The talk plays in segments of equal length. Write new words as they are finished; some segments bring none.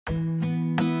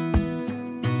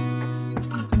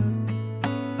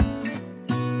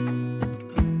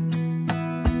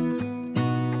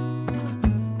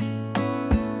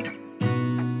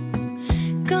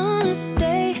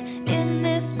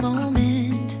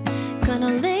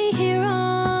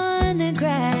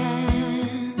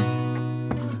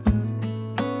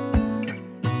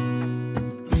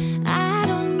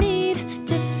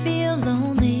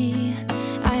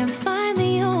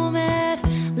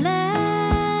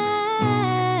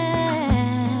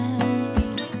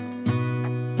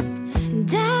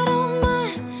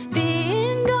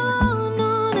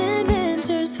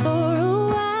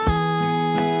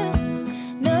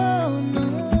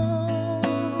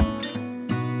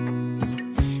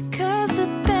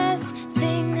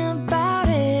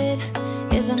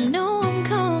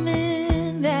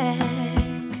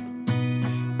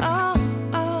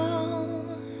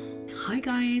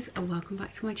welcome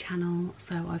back to my channel.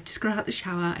 So I've just got out the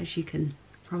shower, as you can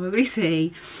probably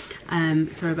see.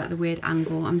 Sorry about the weird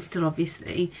angle. I'm still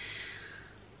obviously,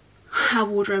 our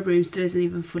wardrobe room still isn't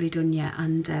even fully done yet,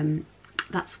 and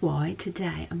that's why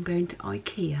today I'm going to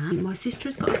Ikea. My sister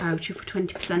has got a voucher for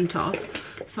 20% off,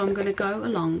 so I'm going to go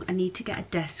along. I need to get a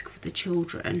desk for the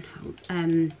children,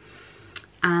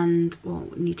 and well,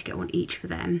 we need to get one each for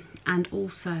them, and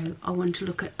also I want to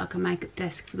look at like a makeup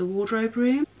desk for the wardrobe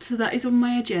room, so that is on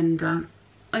my agenda.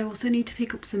 I also need to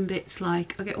pick up some bits,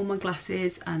 like I get all my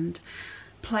glasses and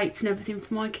plates and everything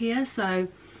from Ikea, so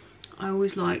I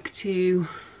always like to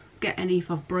get any if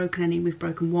I've broken any. We've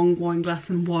broken one wine glass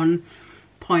and one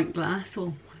pint glass, or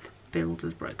one of the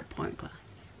builders broke a pint glass.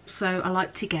 So I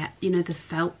like to get, you know, the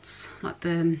felts, like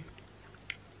the,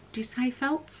 do you say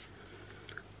felts?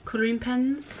 Colouring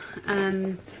pens.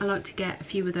 I like to get a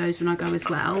few of those when I go as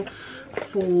well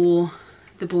for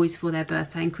the boys for their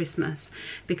birthday and Christmas,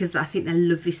 because I think they're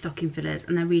lovely stocking fillers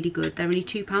and they're really good. They're only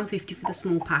 £2.50 for the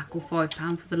small pack or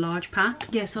 £5 for the large pack.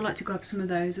 Yes, I like to grab some of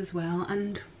those as well,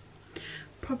 and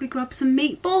probably grab some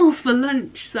meatballs for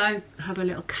lunch. So have a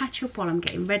little catch up while I'm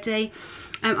getting ready.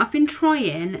 I've been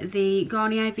trying the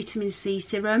Garnier vitamin C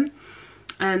serum.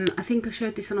 I think I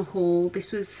showed this on a haul.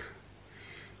 This was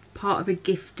part of a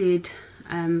gifted,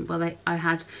 well, I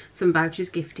had some vouchers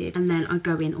gifted, and then I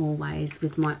go in always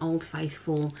with my old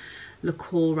faithful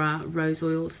Lacora rose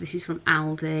oil. So this is from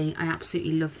Aldi. I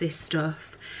absolutely love this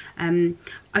stuff.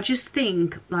 I just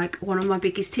think, like, one of my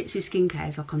biggest tips with skincare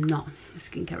is, like, I'm not a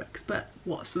skincare expert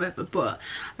whatsoever, but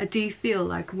I do feel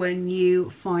like when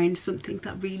you find something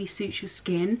that really suits your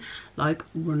skin, like,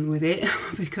 run with it,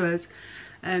 because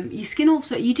your skin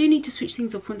also, you do need to switch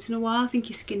things up once in a while. I think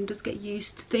your skin does get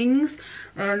used to things,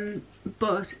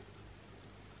 but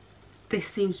this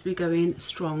seems to be going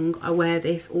strong. I wear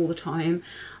this all the time.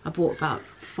 I bought about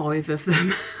 5 of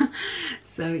them.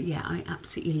 So yeah, I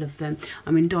absolutely love them.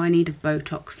 I'm in dire need of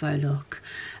Botox though, look.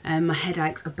 My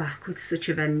headaches are back with such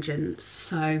a vengeance,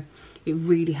 so it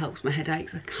really helps my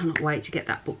headaches. I cannot wait to get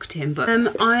that booked in. But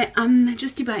I am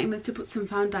just debating whether to put some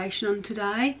foundation on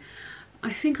today.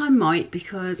 I think I might,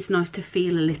 because it's nice to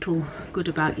feel a little good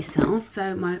about yourself.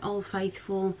 So my old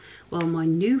faithful, well, my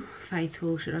new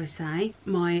faithful should I say,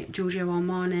 my Giorgio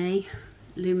Armani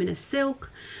Luminous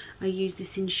Silk. I use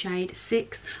this in shade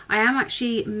 6. I am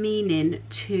actually meaning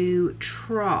to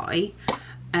try,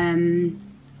 my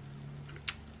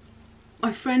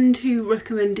friend who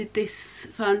recommended this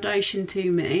foundation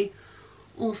to me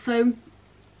also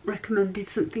recommended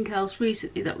something else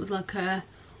recently that was like a,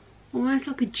 almost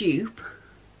like a dupe,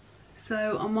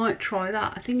 so I might try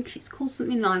that. I think it's called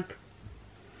something like,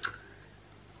 I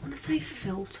want to say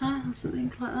filter or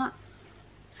something like that.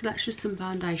 So that's just some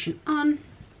foundation on,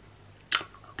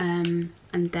 and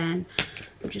then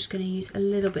I'm just going to use a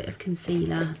little bit of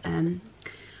concealer.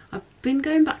 I've been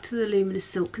going back to the Luminous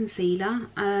Silk concealer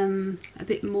a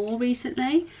bit more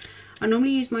recently. I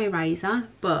normally use my eraser,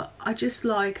 but I just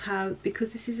like how,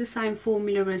 because this is the same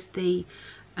formula as the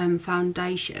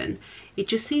foundation, it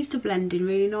just seems to blend in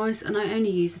really nice, and I only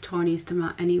use the tiniest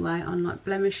amount anyway on like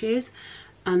blemishes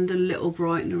and a little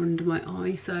brightener under my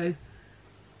eye, so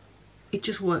it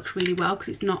just works really well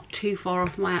because it's not too far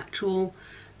off my actual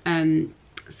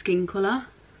skin colour,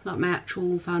 like my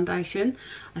actual foundation.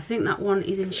 I think that one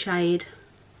is in shade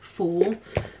 4,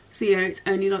 so yeah, it's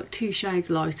only like 2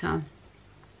 shades lighter,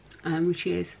 which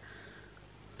is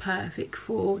perfect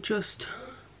for just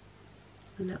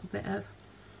a little bit of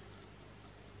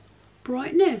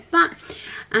brightness. That,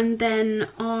 and then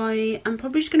I am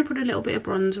probably just going to put a little bit of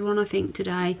bronzer on, I think,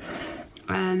 today.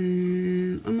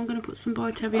 Am I going to put some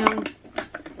By Terry on?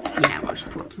 Yeah, I'll just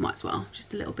put, might as well,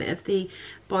 just a little bit of the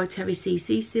By Terry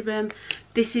CC serum.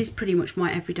 This is pretty much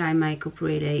my everyday makeup,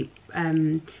 really.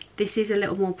 This is a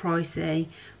little more pricey,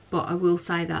 but I will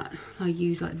say that I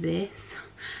use like this.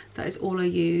 That is all I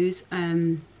use,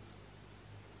 and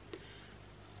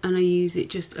I use it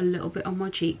just a little bit on my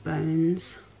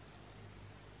cheekbones,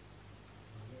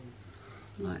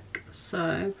 like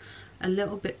so, a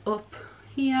little bit up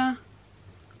here.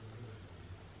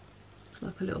 It's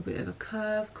like a little bit of a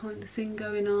curve kind of thing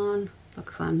going on.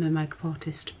 Like I say, I'm no makeup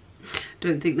artist.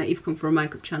 Don't think that you've come for a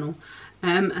makeup channel.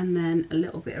 And then a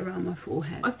little bit around my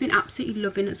forehead. I've been absolutely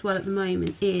loving as well at the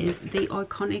moment is the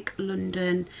Iconic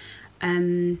London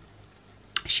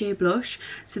sheer blush.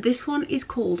 So this one is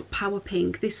called Power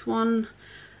Pink. This one,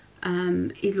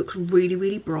 it looks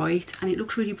really bright, and it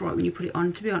looks really bright when you put it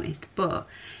on, to be honest, but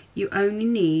you only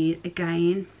need,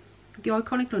 again, the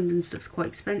Iconic London stuff's quite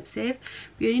expensive,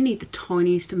 but you only need the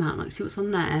tiniest amount. Like, see what's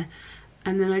on there,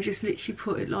 and then I just literally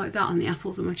put it like that on the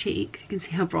apples of my cheeks. You can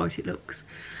see how bright it looks,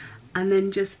 and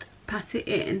then just pat it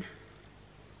in.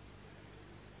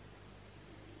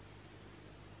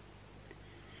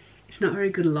 It's not very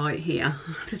good light here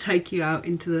to take you out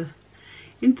into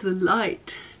the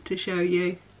light to show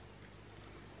you.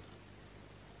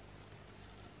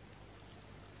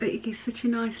 But it gives such a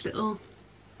nice little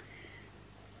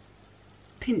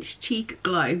pinch cheek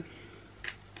glow.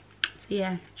 So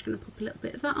yeah, just gonna pop a little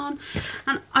bit of that on.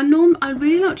 And I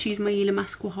really like to use my Hila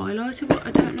Mascara highlighter, but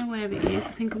I don't know where it is.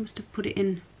 I think I must have put it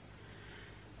in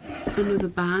another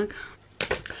bag.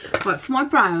 Right, for my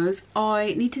brows,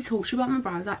 I need to talk to you about my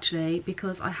brows actually,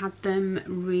 because I had them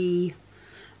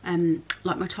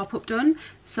like my top up done.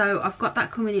 So I've got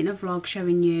that coming in a vlog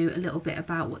showing you a little bit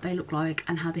about what they look like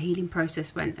and how the healing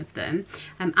process went of them,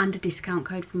 and a discount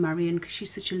code for Marion because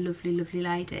she's such a lovely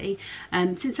lady.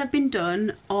 Since they've been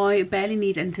done, I barely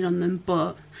need anything on them,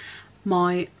 but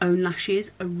my own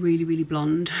lashes are really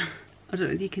blonde. I don't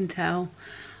know if you can tell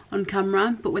on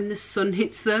camera, but when the sun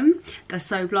hits them, they're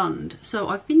so blonde. So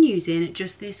I've been using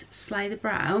just this Slay the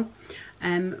Brow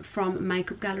from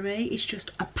Makeup Gallery. It's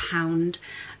just £1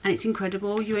 and it's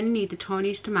incredible. You only need the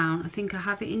tiniest amount. I think I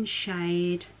have it in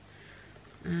shade,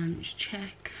 just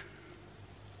check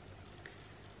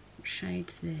what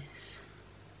shade's this.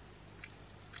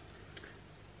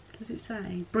 Does it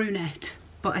say brunette?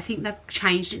 But I think they've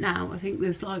changed it now. I think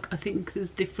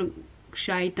there's different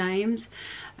shade names,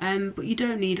 but you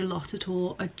don't need a lot at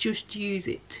all. I just use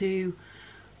it to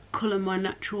colour my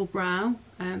natural brow.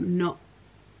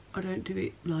 I don't do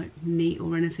it like neat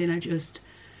or anything. I just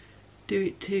do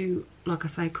it to, like I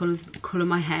say, colour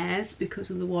my hairs,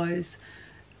 because otherwise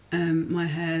my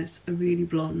hairs are really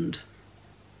blonde.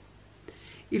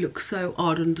 It looks so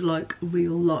odd under like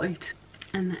real light.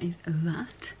 And that is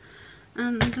that.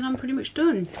 And then I'm pretty much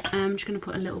done. I'm just going to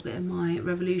put a little bit of my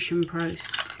Revolution Pro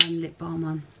lip balm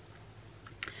on.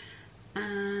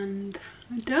 And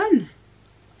I'm done.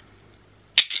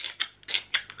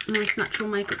 Nice natural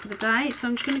makeup for the day. So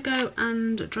I'm just going to go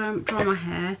and dry my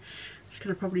hair. I'm just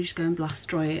going to probably just go and blast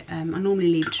dry it. I normally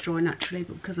leave it to dry naturally,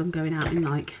 but because I'm going out in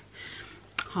like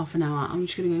half an hour, I'm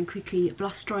just going to go and quickly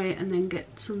blast dry it and then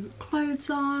get some clothes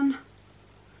on.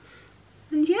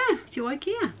 And yeah, to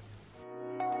Ikea.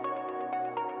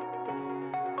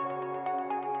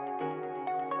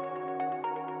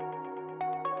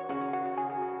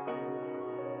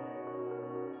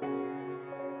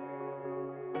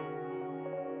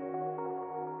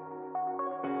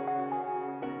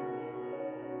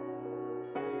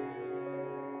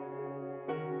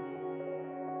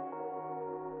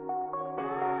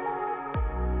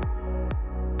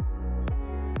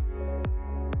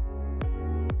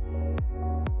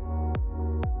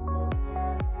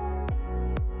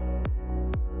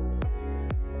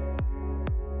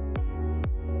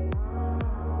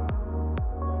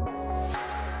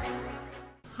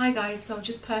 Hi guys, so I've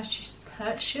just perched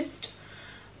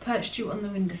you on the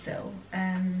windowsill.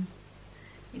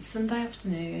 It's Sunday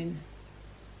afternoon.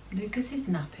 Lucas is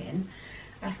napping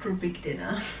after a big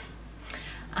dinner,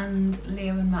 and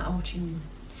Leo and Matt are watching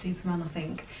Superman, I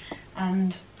think.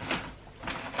 And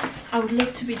I would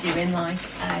love to be doing like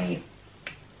a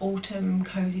autumn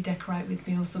cozy decorate with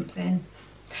me or something,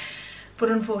 but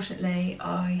unfortunately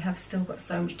I have still got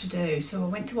so much to do. So I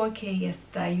went to Ikea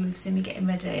yesterday. You'll have seen me getting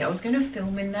ready. I was going to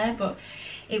film in there, but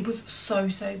it was so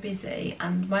busy,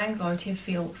 and my anxiety of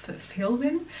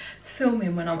filming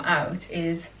when I'm out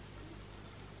is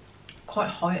quite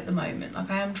high at the moment. Like,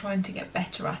 I am trying to get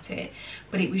better at it,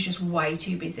 but it was just way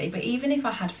too busy. But even if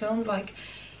I had filmed, like,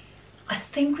 I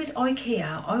think with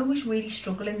Ikea I always really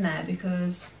struggle in there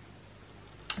because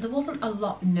there wasn't a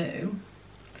lot new,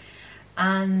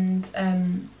 and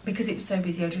because it was so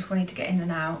busy I just wanted to get in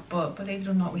and out. But believe it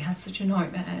or not, we had such a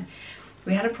nightmare.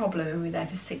 We had a problem and we were there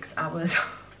for 6 hours.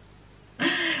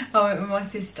 I went with my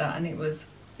sister and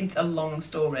it's a long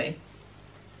story,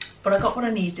 but I got what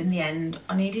I needed in the end.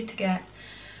 I needed to get,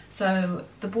 so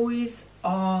the boys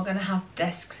are going to have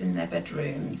desks in their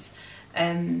bedrooms,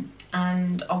 and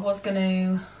I was going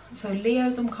to, so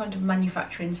Leo's, I'm kind of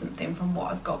manufacturing something from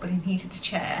what I've got, but he needed a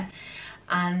chair.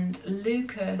 And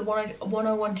Luca, the one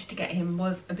I wanted to get him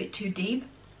was a bit too deep,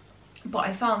 but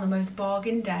I found the most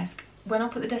bargain desk. When I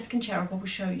put the desk and chair up, I will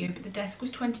show you, but the desk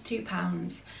was £22. It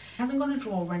hasn't got a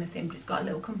drawer or anything, but it's got a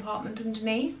little compartment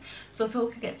underneath. So I thought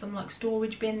I could get some like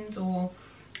storage bins or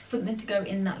something to go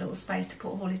in that little space to put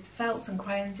all his felts and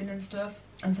crayons in and stuff,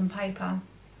 and some paper.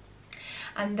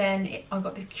 And then I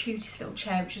got the cutest little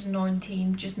chair, which was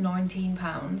just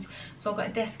 £19. So I got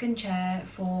a desk and chair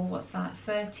for, what's that,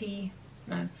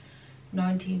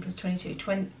 19 plus 22,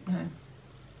 20, no,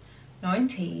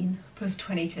 19 plus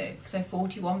 22, so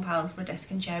 £41 for a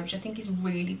desk and chair, which I think is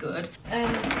really good.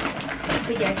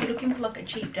 But yeah, if you're looking for like a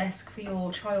cheap desk for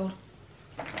your child,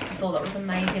 I thought that was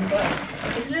amazing. But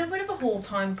it's a little bit of a haul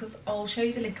time because I'll show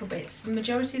you the little bits. The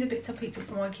majority of the bits I picked up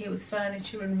from Ikea was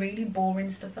furniture and really boring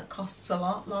stuff that costs a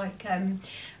lot. Like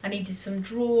I needed some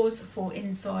drawers for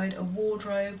inside a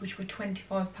wardrobe, which were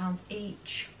 £25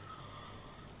 each.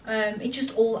 It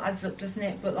just all adds up, doesn't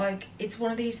it? But like, it's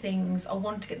one of these things, I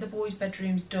want to get the boys'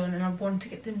 bedrooms done, and I want to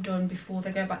get them done before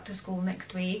they go back to school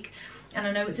next week. And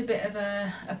I know it's a bit of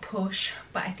a push,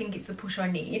 but I think it's the push I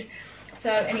need.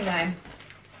 So anyway,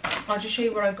 I'll just show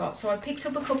you what I got. So I picked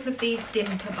up a couple of these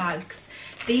dimper bags.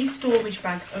 These storage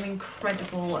bags are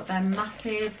incredible. They're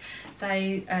massive.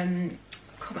 They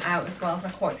come out as well, so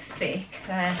they're quite thick.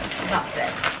 They're that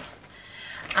depth.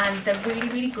 And they're really,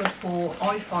 really good for,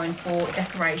 I find, for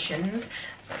decorations.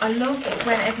 I love it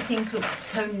when everything looks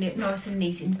so nice and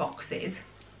neat in boxes.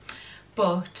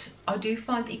 But I do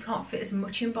find that you can't fit as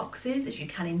much in boxes as you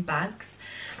can in bags.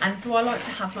 And so I like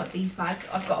to have like these bags.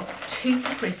 I've got 2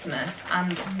 for Christmas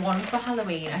and 1 for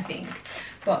Halloween, I think.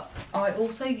 But I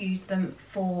also use them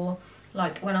for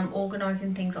like when I'm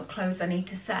organising things like clothes I need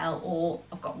to sell, or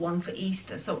I've got 1 for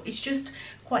Easter. So it's just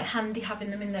quite handy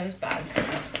having them in those bags.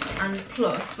 And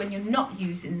plus, when you're not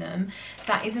using them,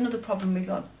 that is another problem with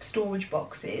like storage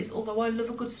boxes. Although I love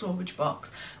a good storage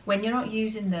box, when you're not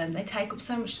using them, they take up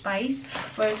so much space.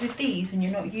 Whereas with these, when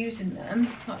you're not using them,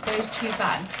 like those 2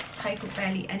 bags take up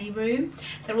barely any room.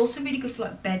 They're also really good for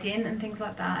like bedding and things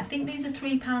like that. I think these are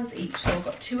 £3 each, so I've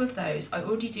got 2 of those. I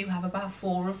already do have about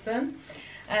 4 of them.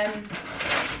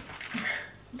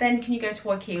 Then can you go to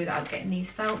Ikea without getting these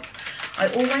felts? I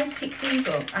always pick these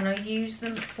up and I use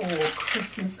them for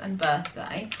Christmas and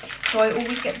birthday. So I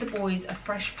always get the boys a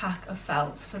fresh pack of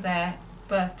felts for their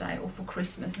birthday or for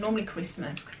Christmas. Normally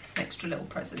Christmas, because it's an extra little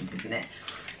present, isn't it?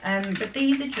 But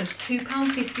these are just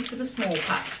 £2.50 for the small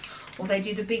packs, or they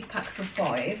do the big packs for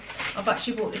 £5. I've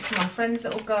actually bought this for my friend's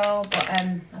little girl, but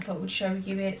I thought I would show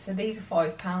you it. So these are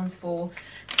 £5 for,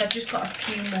 they've just got a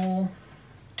few more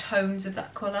tones of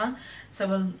that colour,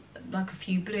 so like a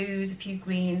few blues, a few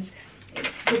greens,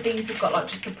 but these have got like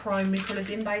just the primary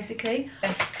colours in basically.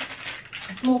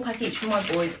 A small pack each for my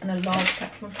boys and a large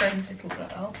pack for my friend's little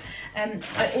girl.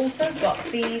 I also got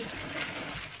these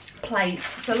plates.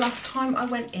 So last time I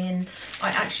went in, I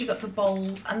actually got the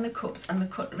bowls and the cups and the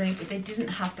cutlery, but they didn't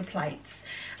have the plates,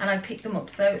 and I picked them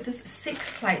up. So there's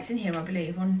 6 plates in here, I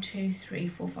believe. 1, 2, 3,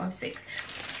 4, 5, 6.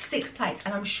 6 plates,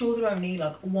 and I'm sure they're only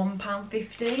like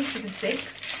 £1.50 for the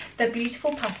 6. They're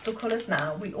beautiful pastel colours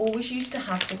now. We always used to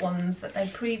have the ones that they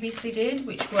previously did,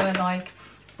 which were like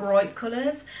bright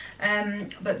colours,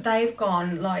 but they've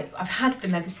gone, like, I've had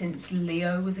them ever since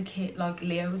Leo was a kid, like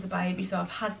Leo was a baby, so I've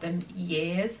had them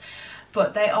years,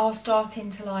 but they are starting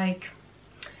to like,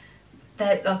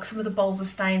 they're like, some of the bowls are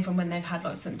staying from when they've had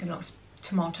like something like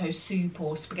tomato soup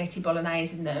or spaghetti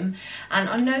bolognese in them, and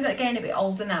I know they're getting a bit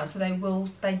older now, so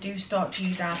they do start to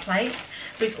use our plates.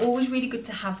 But it's always really good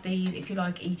to have these if you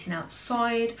like eating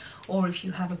outside, or if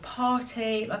you have a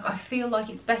party. Like, I feel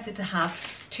like it's better to have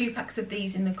 2 packs of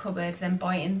these in the cupboard than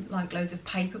buying like loads of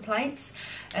paper plates,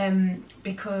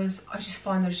 because I just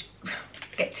find I just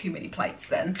get too many plates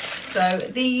then. So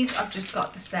these, I've just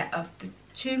got the set of the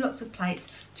 2 lots of plates,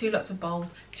 2 lots of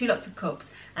bowls, 2 lots of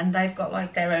cups, and they've got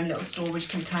like their own little storage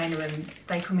container, and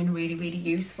they come in really, really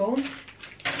useful.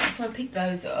 So I picked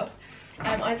those up.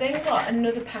 I then got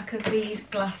another pack of these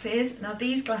glasses. Now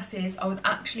these glasses, I was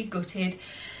actually gutted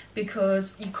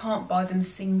because you can't buy them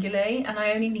singly, and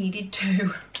I only needed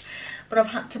 2, but I've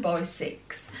had to buy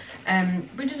 6.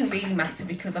 But it doesn't really matter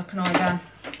because I can either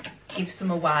give some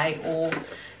away or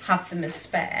have them as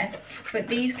spare. But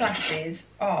these glasses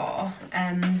are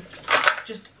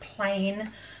just plain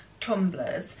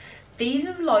tumblers. These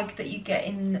are like that you get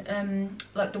in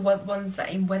like the ones that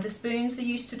in Wetherspoons they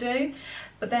used to do,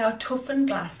 but they are toughened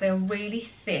glass. They're really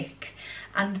thick,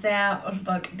 and they're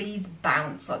like, these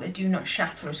bounce, like they do not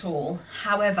shatter at all.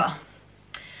 However,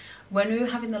 when we were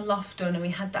having the loft done and we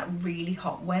had that really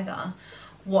hot weather,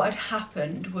 what had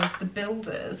happened was the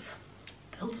builders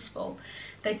fault,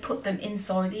 they put them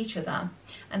inside each other,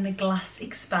 and the glass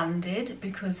expanded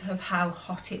because of how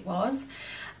hot it was,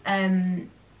 and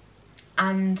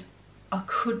I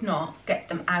could not get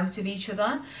them out of each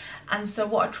other. And so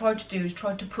what I tried to do is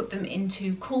try to put them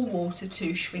into cool water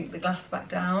to shrink the glass back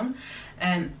down,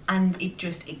 and it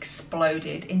just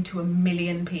exploded into a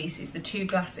million pieces. The 2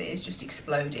 glasses just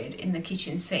exploded in the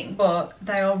kitchen sink, but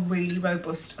they are really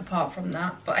robust apart from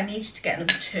that. But I needed to get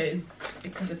another 2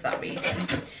 because of that reason.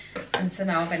 and so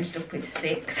now I've ended up with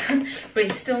 6. But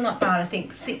it's still not bad. I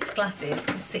think 6 glasses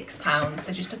for £6.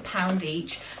 They're just £1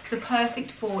 each, so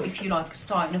perfect for if you like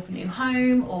starting up a new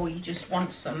home, or you just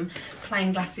want some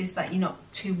plain glasses that you're not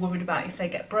too worried about if they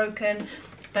get broken.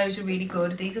 Those are really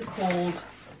good. These are called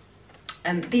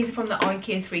these are from the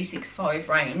Ikea 365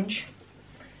 range.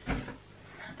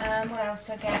 What else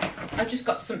did I get? I just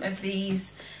got some of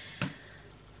these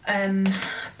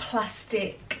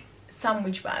plastic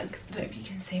sandwich bags. I don't know if you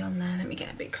can see on there. Let me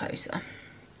get a bit closer.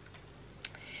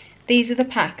 These are the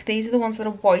pack. These are the ones that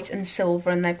are white and silver,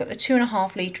 and they've got the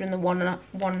 2.5 litre and the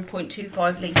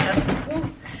 1.25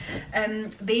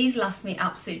 litre. These last me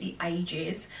absolutely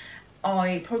ages.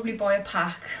 I probably buy a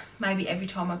pack maybe every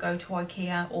time I go to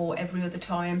Ikea, or every other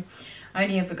time. I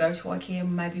only ever go to Ikea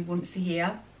maybe once a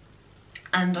year,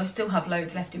 and I still have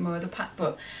loads left in my other pack,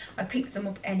 but I picked them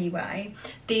up anyway.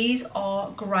 These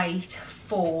are great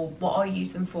for what I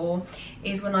use them for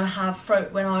is when I have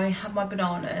my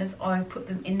bananas, I put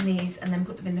them in these and then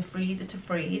put them in the freezer to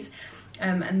freeze.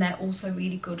 And they're also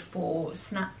really good for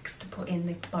snacks to put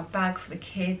in my bag for the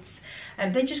kids.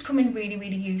 They just come in really,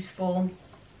 really useful.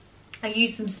 I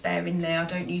use them sparingly, I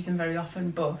don't use them very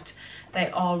often, but they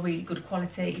are really good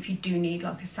quality if you do need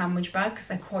like a sandwich bag, because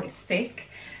they're quite thick.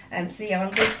 So yeah, I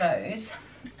love those.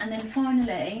 And then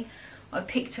finally, I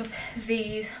picked up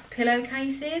these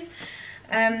pillowcases.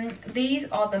 These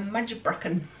are the Magic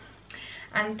Bracken,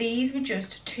 and these were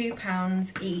just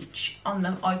 £2 each on the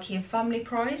Ikea family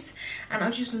price, and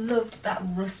I just loved that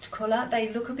rust colour. They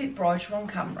look a bit brighter on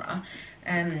camera.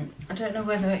 I don't know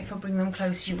whether if I bring them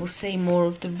closer you will see more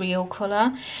of the real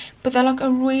colour, but they're like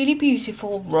a really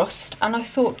beautiful rust, and I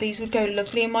thought these would go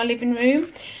lovely in my living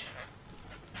room.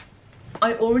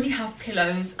 I already have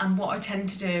pillows, and what I tend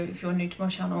to do, if you're new to my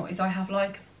channel, is I have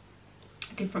like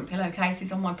different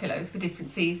pillowcases on my pillows for different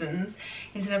seasons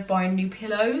instead of buying new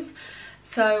pillows.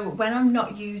 So when I'm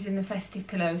not using the festive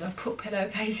pillows, I put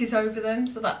pillowcases over them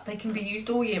so that they can be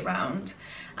used all year round,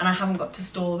 and I haven't got to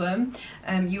store them.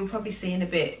 You'll probably see in a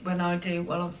bit when I do,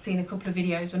 well, I've seen a couple of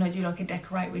videos when I do like a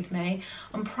decorate with me.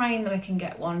 I'm praying that I can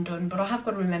get one done, but I have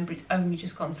got to remember it's only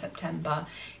just gone September.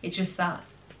 It's just that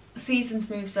seasons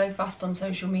move so fast on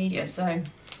social media. So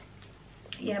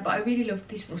yeah, but I really loved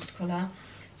this rust colour,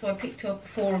 so I picked up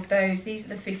 4 of those. These are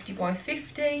the 50 by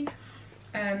 50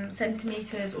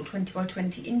 centimetres, or 20 by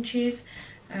 20 inches.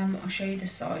 I'll show you the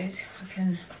size. I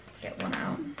can get one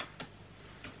out,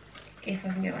 if I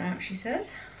can get one out, she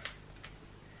says.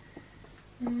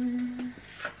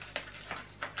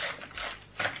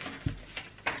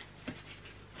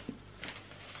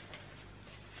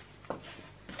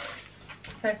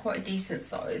 So they're quite a decent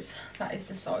size. That is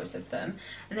the size of them,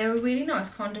 and they're a really nice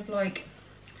kind of like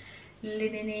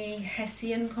linen-y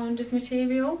Hessian kind of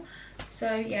material.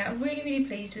 So yeah, I'm really, really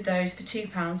pleased with those for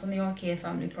 £2 on the Ikea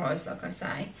family price, like I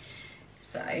say.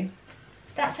 So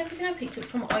that's everything I picked up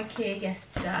from Ikea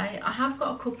yesterday. I have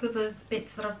got a couple of other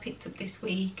bits that I've picked up this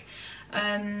week.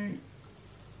 I'm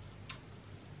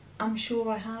sure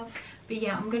I have, but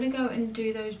yeah, I'm gonna go and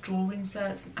do those drawer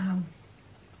inserts.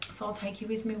 So I'll take you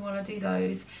with me while I do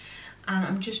those, and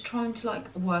I'm just trying to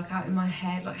like work out in my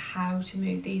head like how to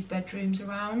move these bedrooms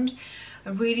around. I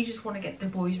really just want to get the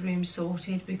boys' room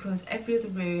sorted, because every other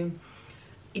room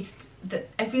is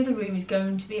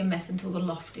going to be a mess until the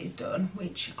loft is done,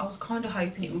 which I was kind of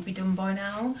hoping it would be done by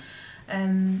now,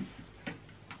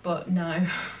 but no.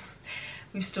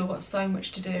 We've still got so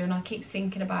much to do, and I keep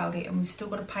thinking about it, and we've still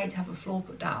got to pay to have a floor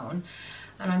put down,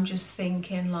 and I'm just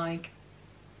thinking like,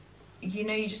 you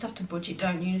know, you just have to budget,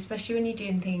 don't you, especially when you're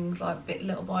doing things like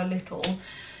little by little.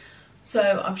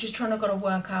 So I'm just got to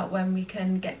work out when we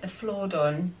can get the floor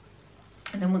done,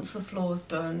 and then once the floor's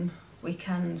done we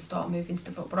can start moving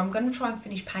stuff up. But I'm going to try and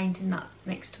finish painting that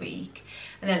next week,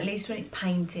 and then at least when it's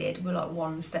painted we're like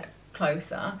one step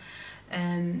closer,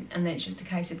 and then it's just a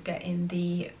case of getting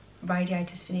the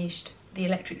radiators finished, the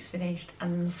electrics finished,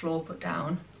 and then the floor put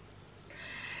down.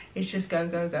 It's just go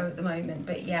go go at the moment.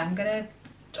 But yeah,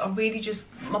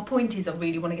 my point is I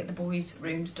really want to get the boys'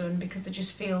 rooms done, because I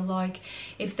just feel like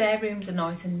if their rooms are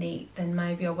nice and neat, then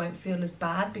maybe I won't feel as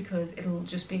bad, because it'll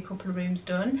just be a couple of rooms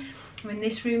done. I mean,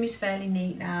 this room is fairly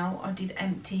neat now. I did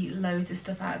empty loads of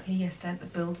stuff out of here yesterday that the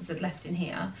builders had left in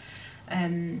here,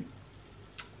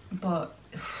 but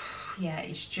yeah,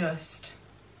 it's just,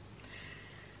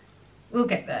 we'll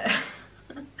get there.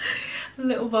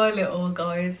 Little by little,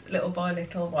 guys, little by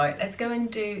little. Right, let's go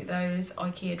and do those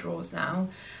Ikea drawers now,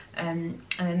 and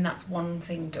then that's one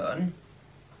thing done.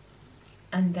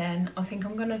 And then I think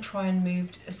I'm going to try and move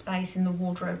a space in the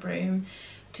wardrobe room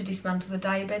to dismantle the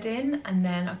day bed in, and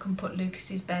then I can put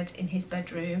Lucas's bed in his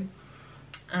bedroom,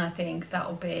 and I think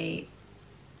that'll be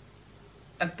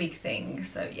a big thing.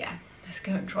 So yeah, let's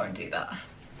go and try and do that.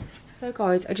 So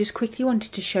guys, I just quickly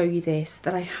wanted to show you this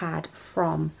that I had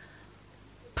from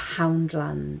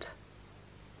Poundland.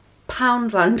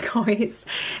 Poundland, guys.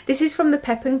 This is from the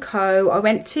Pep & Co. I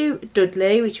went to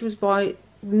Dudley, which was my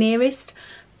nearest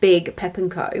big Pep &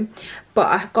 Co. But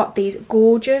I got these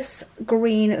gorgeous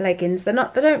green leggings. They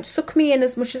don't suck me in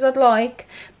as much as I'd like,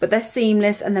 but they're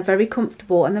seamless and they're very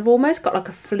comfortable, and they've almost got like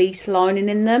a fleece lining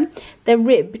in them. They're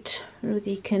ribbed. I don't know whether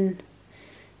you can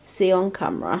see on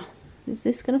camera. Is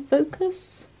this going to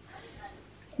focus?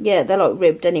 Yeah, they're like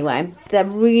ribbed anyway. They're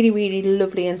really, really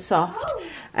lovely and soft.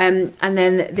 And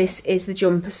then this is the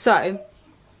jumper. So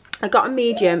I got a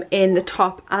medium in the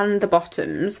top and the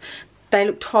bottoms. They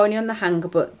look tiny on the hanger,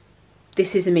 but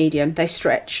this is a medium. They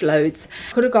stretch loads.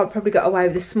 Could have probably got away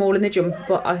with a small in the jumper,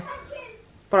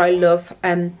 but I love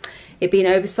it being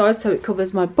oversized, so it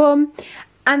covers my bum.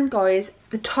 And guys,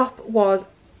 the top was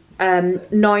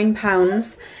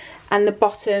 £9 and the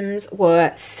bottoms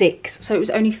were £6, so it was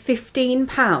only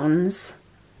 £15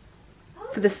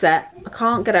 for the set. I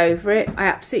can't get over it. I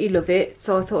absolutely love it,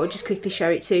 so I thought I'd just quickly show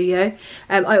it to you.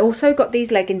 I also got these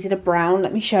leggings in a brown.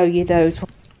 Let me show you those.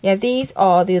 Yeah, these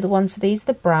are the other ones. So these are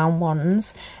the brown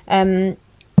ones. I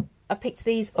picked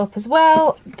these up as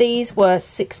well. These were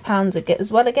 £6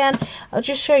 as well again. I'll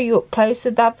just show you up closer.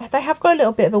 They have got a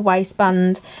little bit of a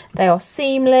waistband. They are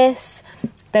seamless.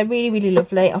 They're really, really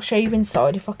lovely. I'll show you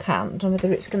inside if I can. I don't know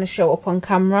whether it's going to show up on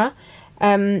camera.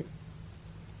 But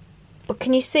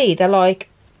can you see? They're like,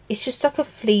 it's just like a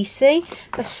fleecy.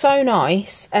 They're so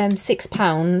nice.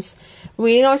 £6.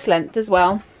 Really nice length as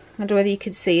well. I don't know whether you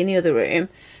could see in the other room.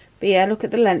 But yeah, look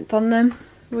at the length on them.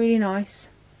 Really nice.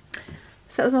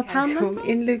 So that was my pound. So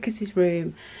in Lucas's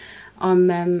room, I'm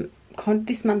kind of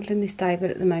dismantling this daybed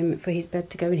at the moment for his bed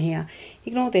to go in here.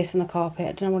 Ignore this on the carpet.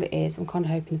 I don't know what it is. I'm kind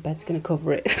of hoping the bed's going to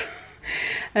cover it.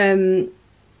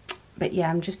 But yeah,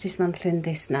 I'm just dismantling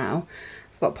this now.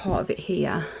 I've got part of it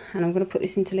here, and I'm going to put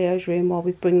this into Leo's room while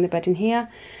we bring the bed in here.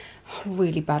 I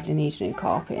really badly need a new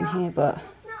carpet in here, but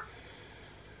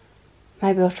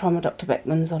maybe I'll try my Dr.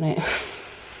 Beckman's on it.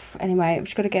 Anyway, I've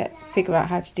just got to figure out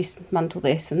how to dismantle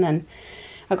this, and then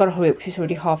I've got to hurry up because it's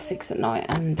already 6:30 at night.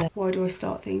 And why do I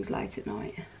start things late at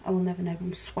night? I will never know.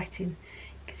 I'm sweating.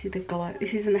 You can see the glow.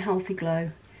 This isn't a healthy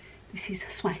glow. This is a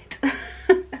sweat.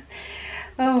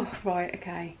 Oh, right,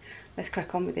 okay. Let's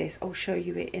crack on with this. I'll show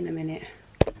you it in a minute.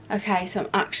 Okay, so I'm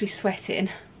actually sweating,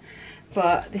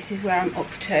 but this is where I'm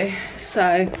up to.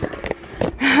 So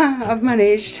I've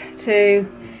managed to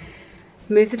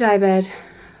move the daybed,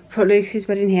 put Lucas's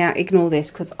bed in here. Ignore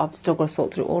this because I've still got to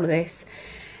sort through all of this.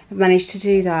 I've managed to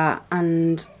do that,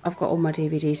 and I've got all my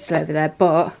DVDs still over there,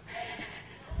 but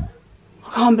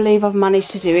I can't believe I've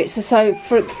managed to do it. So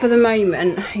for the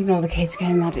moment, ignore the kids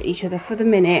getting mad at each other. For the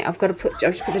minute, I've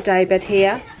just put the daybed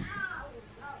here.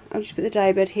 I'll just put the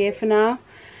daybed here for now.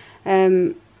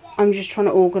 I'm just trying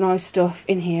to organise stuff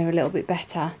in here a little bit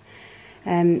better.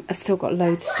 I've still got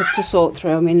loads of stuff to sort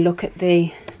through. I mean, look at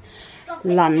the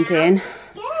landing.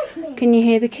 Can you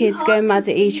hear the kids going mad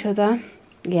at each other?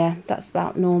 Yeah, that's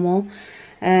about normal.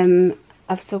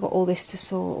 I've still got all this to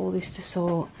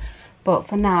sort, but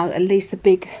for now, at least the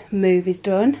big move is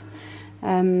done.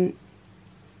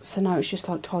 So now it's just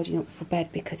like tidying up for bed,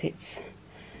 because it's,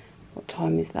 what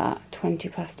time is that?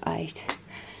 8:20.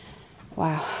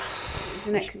 Wow.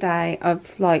 The next day,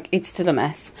 it's still a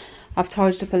mess. I've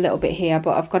tidied up a little bit here,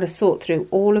 but I've got to sort through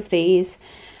all of these.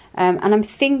 And I'm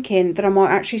thinking that I might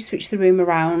actually switch the room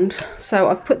around. So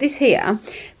I've put this here.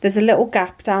 There's a little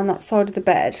gap down that side of the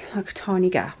bed, like a tiny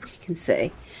gap, you can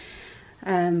see.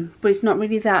 But it's not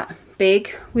really that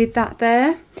big with that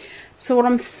there. So what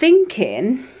I'm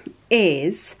thinking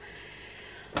is,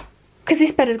 because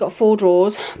this bed has got 4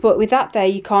 drawers, but with that there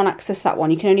you can't access that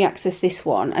one, you can only access this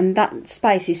one, and that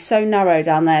space is so narrow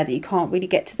down there that you can't really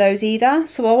get to those either.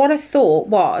 So what I thought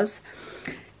was,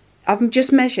 I've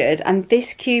just measured, and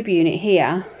this cube unit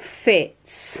here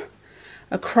fits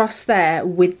across there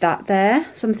with that there.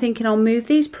 So I'm thinking I'll move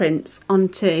these prints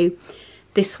onto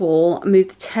this wall, move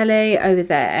the telly over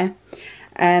there,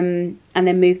 and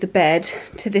then move the bed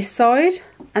to this side,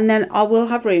 and then I will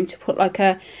have room to put like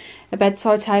a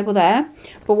bedside table there.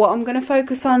 But what I'm going to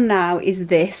focus on now is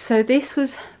this. So this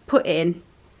was put in.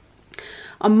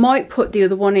 I might put the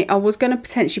other one in. I was going to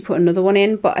potentially put another one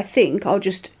in, but I think I'll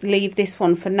just leave this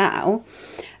one for now.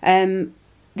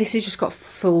 This has just got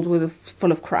full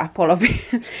of crap while I've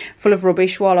been full of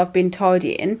rubbish while I've been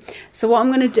tidying. So what I'm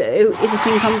going to do is, I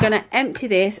think I'm going to empty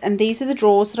this, and these are the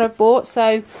drawers that I've bought.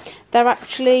 So they're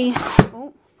actually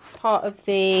part of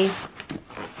the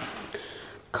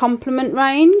compliment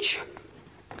range.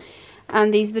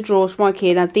 And these are the drawers from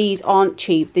Ikea. Now these aren't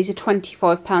cheap. These are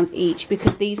 £25 each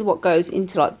because these are what goes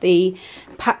into like the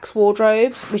Pax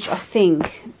wardrobes, which I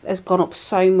think has gone up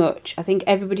so much. I think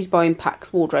everybody's buying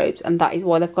Pax wardrobes and that is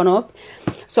why they've gone up.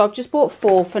 So I've just bought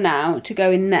 4 for now to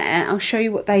go in there. I'll show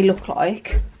you what they look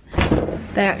like.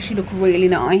 They actually look really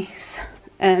nice.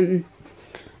 I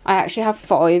actually have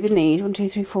 5 in these. 1, 2,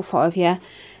 3, 4, 5, yeah.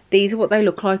 These are what they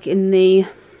look like in the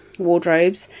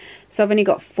wardrobes. So I've only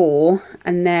got 4,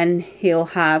 and then he'll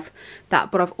have that.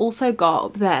 But I've also got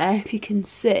up there, if you can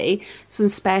see, some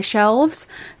spare shelves.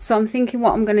 So I'm thinking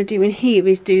what I'm going to do in here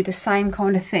is do the same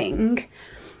kind of thing,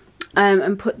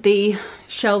 and put the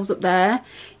shelves up there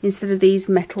instead of these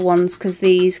metal ones, because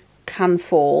these can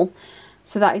fall.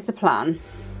 So that is the plan.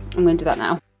 I'm going to do that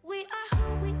now.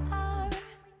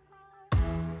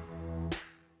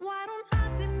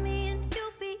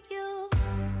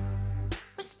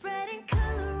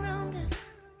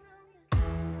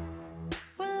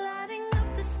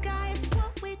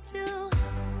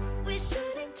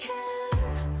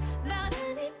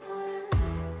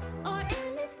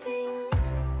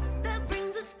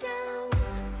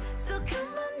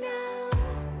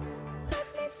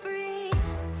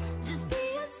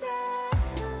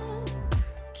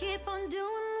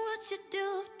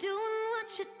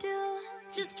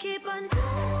 Just keep on doing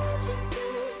what you do,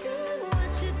 doing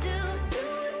what you do,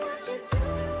 doing what you do,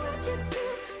 doing what you do,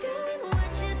 doing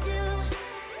what you do.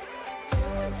 Do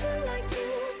what you like, do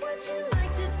what you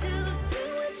like to do, do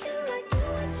what you like, do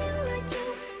what you like, do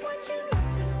what you like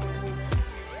to do.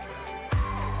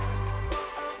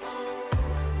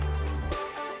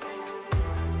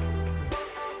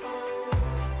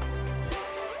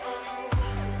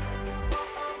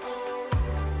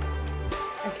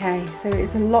 Okay, so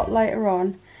it's a lot later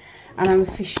on and I'm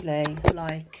officially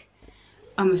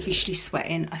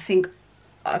sweating. I think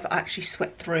I've actually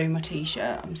sweat through my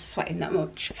t-shirt. I'm sweating that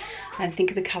much. And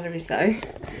think of the calories though.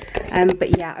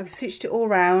 But yeah, I've switched it all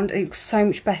around. It looks so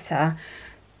much better.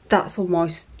 That's all my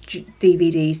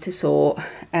DVDs to sort.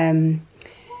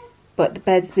 But the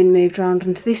bed's been moved around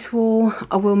onto this wall.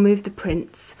 I will move the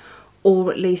prints,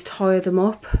 or at least hire them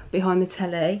up behind the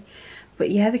telly. But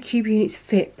yeah, the cube units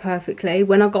fit perfectly.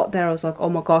 When I got there, I was like, oh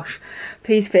my gosh,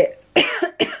 please fit.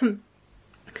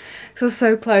 So I was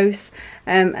so close.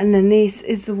 And then this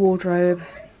is the wardrobe.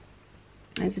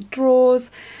 There's the drawers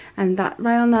and that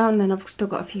rail now. And then I've still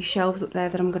got a few shelves up there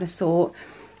that I'm going to sort.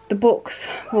 The books,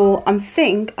 well, I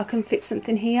think I can fit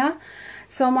something here.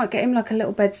 So I might get him like a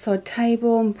little bedside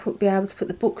table and be able to put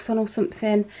the books on or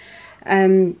something.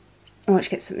 I might just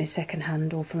get something second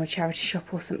hand or from a charity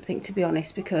shop or something, to be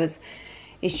honest, because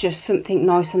it's just something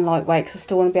nice and lightweight, because I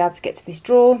still want to be able to get to this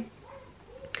drawer.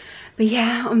 But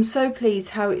yeah, I'm so pleased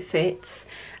how it fits,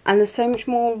 and there's so much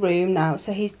more room now.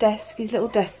 So his desk, his little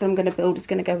desk that I'm going to build is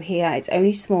going to go here. It's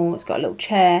only small, it's got a little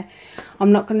chair.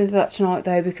 I'm not going to do that tonight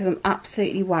though, because I'm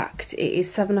absolutely whacked. It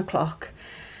is 7 o'clock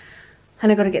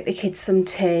and I've got to get the kids some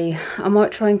tea. I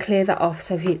might try and clear that off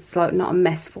so it's like not a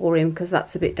mess for him, because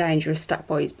that's a bit dangerous stacked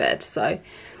by his bed. So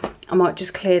I might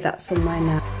just clear that somewhere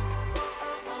now.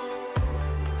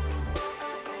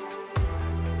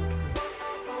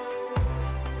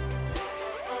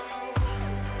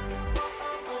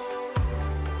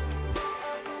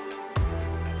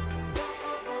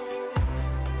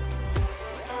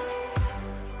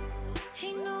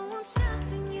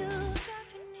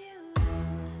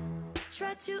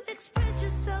 To express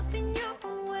yourself in your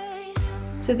own way.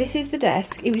 So this is the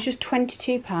desk. It was just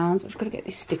 £22. I've just got to get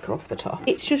this sticker off the top.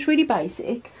 It's just really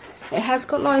basic. It has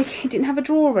got like, it didn't have a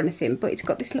drawer or anything, but it's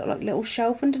got this little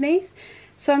shelf underneath.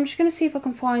 So I'm just going to see if I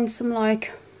can find some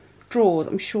like drawers.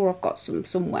 I'm sure I've got some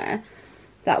somewhere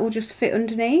that will just fit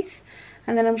underneath.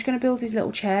 And then I'm just going to build his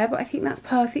little chair, but I think that's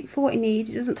perfect for what he needs.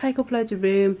 It doesn't take up loads of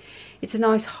room. It's a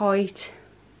nice height.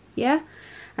 Yeah.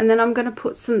 And then I'm going to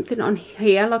put something on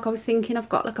here. Like I was thinking, I've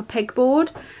got like a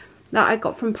pegboard that I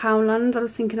got from Poundland. I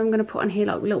was thinking I'm going to put on here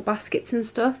like little baskets and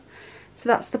stuff. So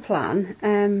that's the plan.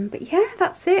 But yeah,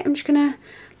 that's it. I'm just going to,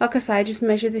 like I say, just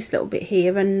measure this little bit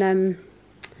here and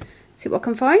see what I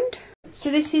can find.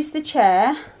 So this is the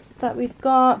chair that we've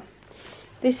got.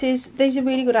 These are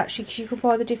really good actually, because you can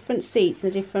buy the different seats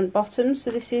and the different bottoms.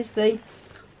 So this is the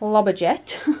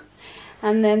Lobberjet.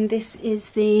 And then this is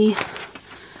the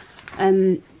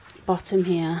bottom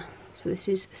here, so this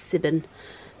is Sibbon.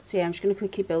 So yeah, I'm just going to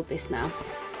quickly build this now.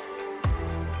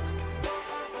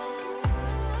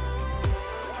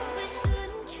 We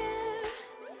shouldn't care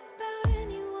about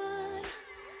anyone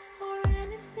or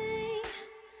anything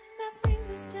that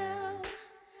brings us down.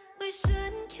 We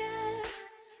shouldn't care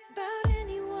about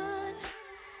anyone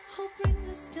who brings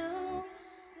us down.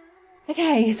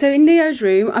 Okay, so in Leo's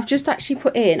room, I've just actually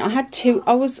put in, I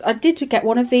did get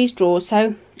one of these drawers.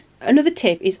 So another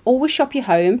tip is always shop your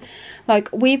home. Like,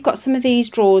 we've got some of these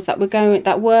drawers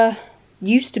that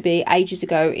used to be ages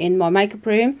ago in my makeup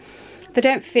room. They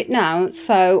don't fit now,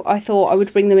 so I thought I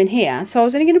would bring them in here. So I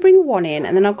was only going to bring one in,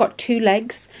 and then I've got 2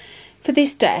 legs for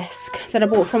this desk that I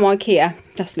bought from Ikea.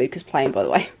 That's Lucas playing, by the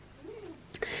way.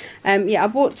 Yeah, I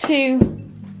bought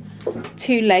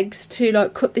two legs to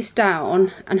like cut this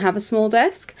down and have a small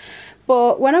desk.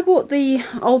 But when I bought the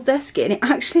old desk in, it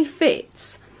actually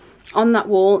fits on that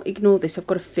wall. Ignore this, I've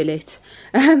got to fill it.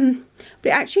 But it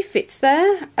actually fits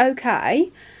there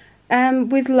okay,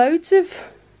 with loads of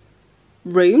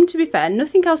room. To be fair,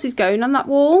 nothing else is going on that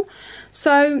wall,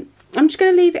 so I'm just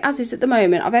going to leave it as is at the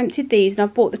moment. I've emptied these and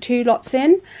I've brought the 2 lots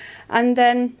in, and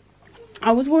then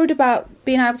I was worried about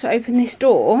being able to open this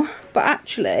door, but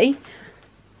actually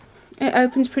it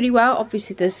opens pretty well.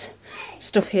 Obviously there's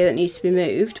stuff here that needs to be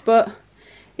moved, but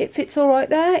it fits all right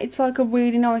there. It's like a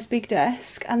really nice big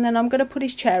desk. And then I'm going to put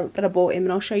his chair up that I bought him,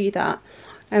 and I'll show you that.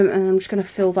 And I'm just going to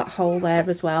fill that hole there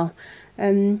as well.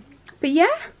 But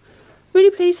yeah, really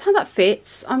pleased how that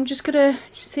fits. I'm just going to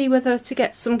see whether to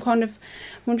get some kind of, I'm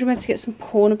wondering whether to get some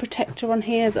corner protector on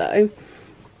here though,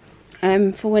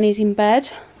 for when he's in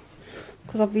bed,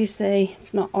 because obviously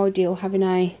it's not ideal having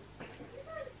a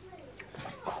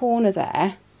corner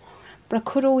there. But I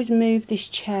could always move this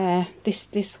chair,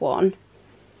 this one,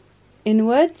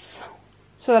 inwards,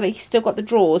 so that he's still got the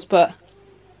drawers. But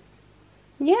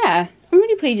yeah, I'm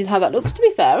really pleased with how that looks, to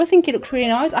be fair. I think it looks really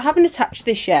nice. I haven't attached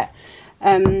this yet,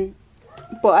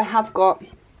 but I have got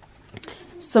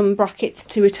some brackets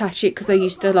to attach it, because I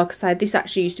used to, like I said, this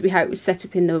actually used to be how it was set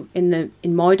up in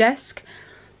my desk.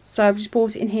 So I've just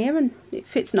brought it in here, and it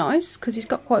fits nice because it's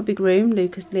got quite a big room.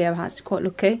 Leo has, quite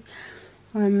lucky.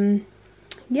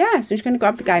 Yeah, so I'm just going to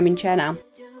grab the gaming chair now.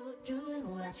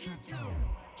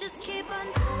 Just keep on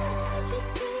doing what you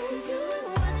do, doing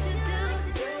what you do,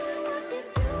 doing what you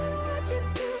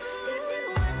do, doing what you do,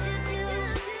 doing what you do.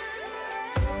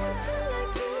 Do what you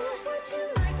like, do what you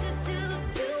like to do,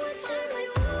 do what you like,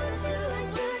 do what you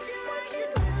like, do what you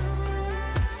like to do.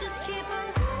 Just keep on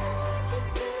doing what you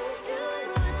do,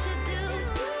 doing what you do,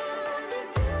 doing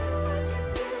what you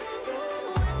do, doing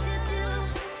what you do.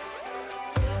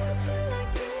 Do what you like,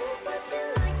 do what you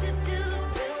like to do, do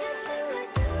what you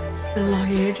like, do what you Lie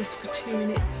here just for 2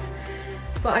 minutes.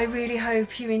 But I really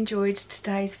hope you enjoyed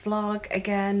today's vlog.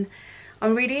 Again,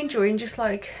 I'm really enjoying just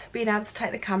like being able to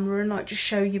take the camera and like just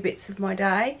show you bits of my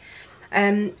day.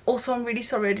 Also, I'm really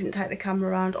sorry I didn't take the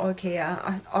camera around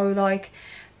Ikea. I like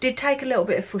did take a little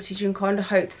bit of footage and kind of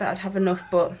hoped that I'd have enough,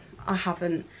 but I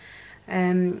haven't.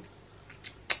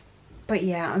 But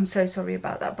yeah, I'm so sorry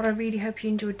about that. But I really hope you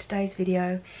enjoyed today's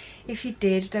video. If you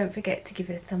did, don't forget to give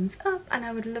it a thumbs up, and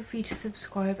I would love for you to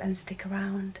subscribe and stick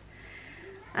around.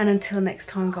 And until next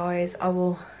time, guys, I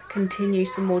will continue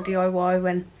some more DIY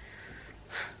when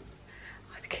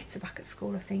the kids are back at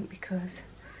school, I think, because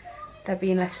they're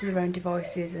being left to their own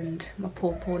devices, and my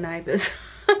poor neighbours.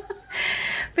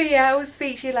 But yeah, I will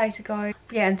speak to you later, guys.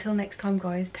 Yeah, until next time,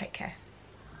 guys, take care.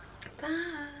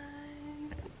 Bye.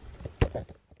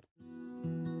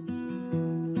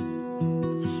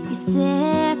 You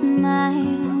set my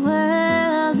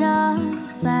world on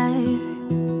fire.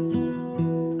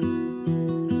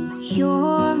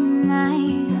 You're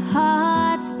my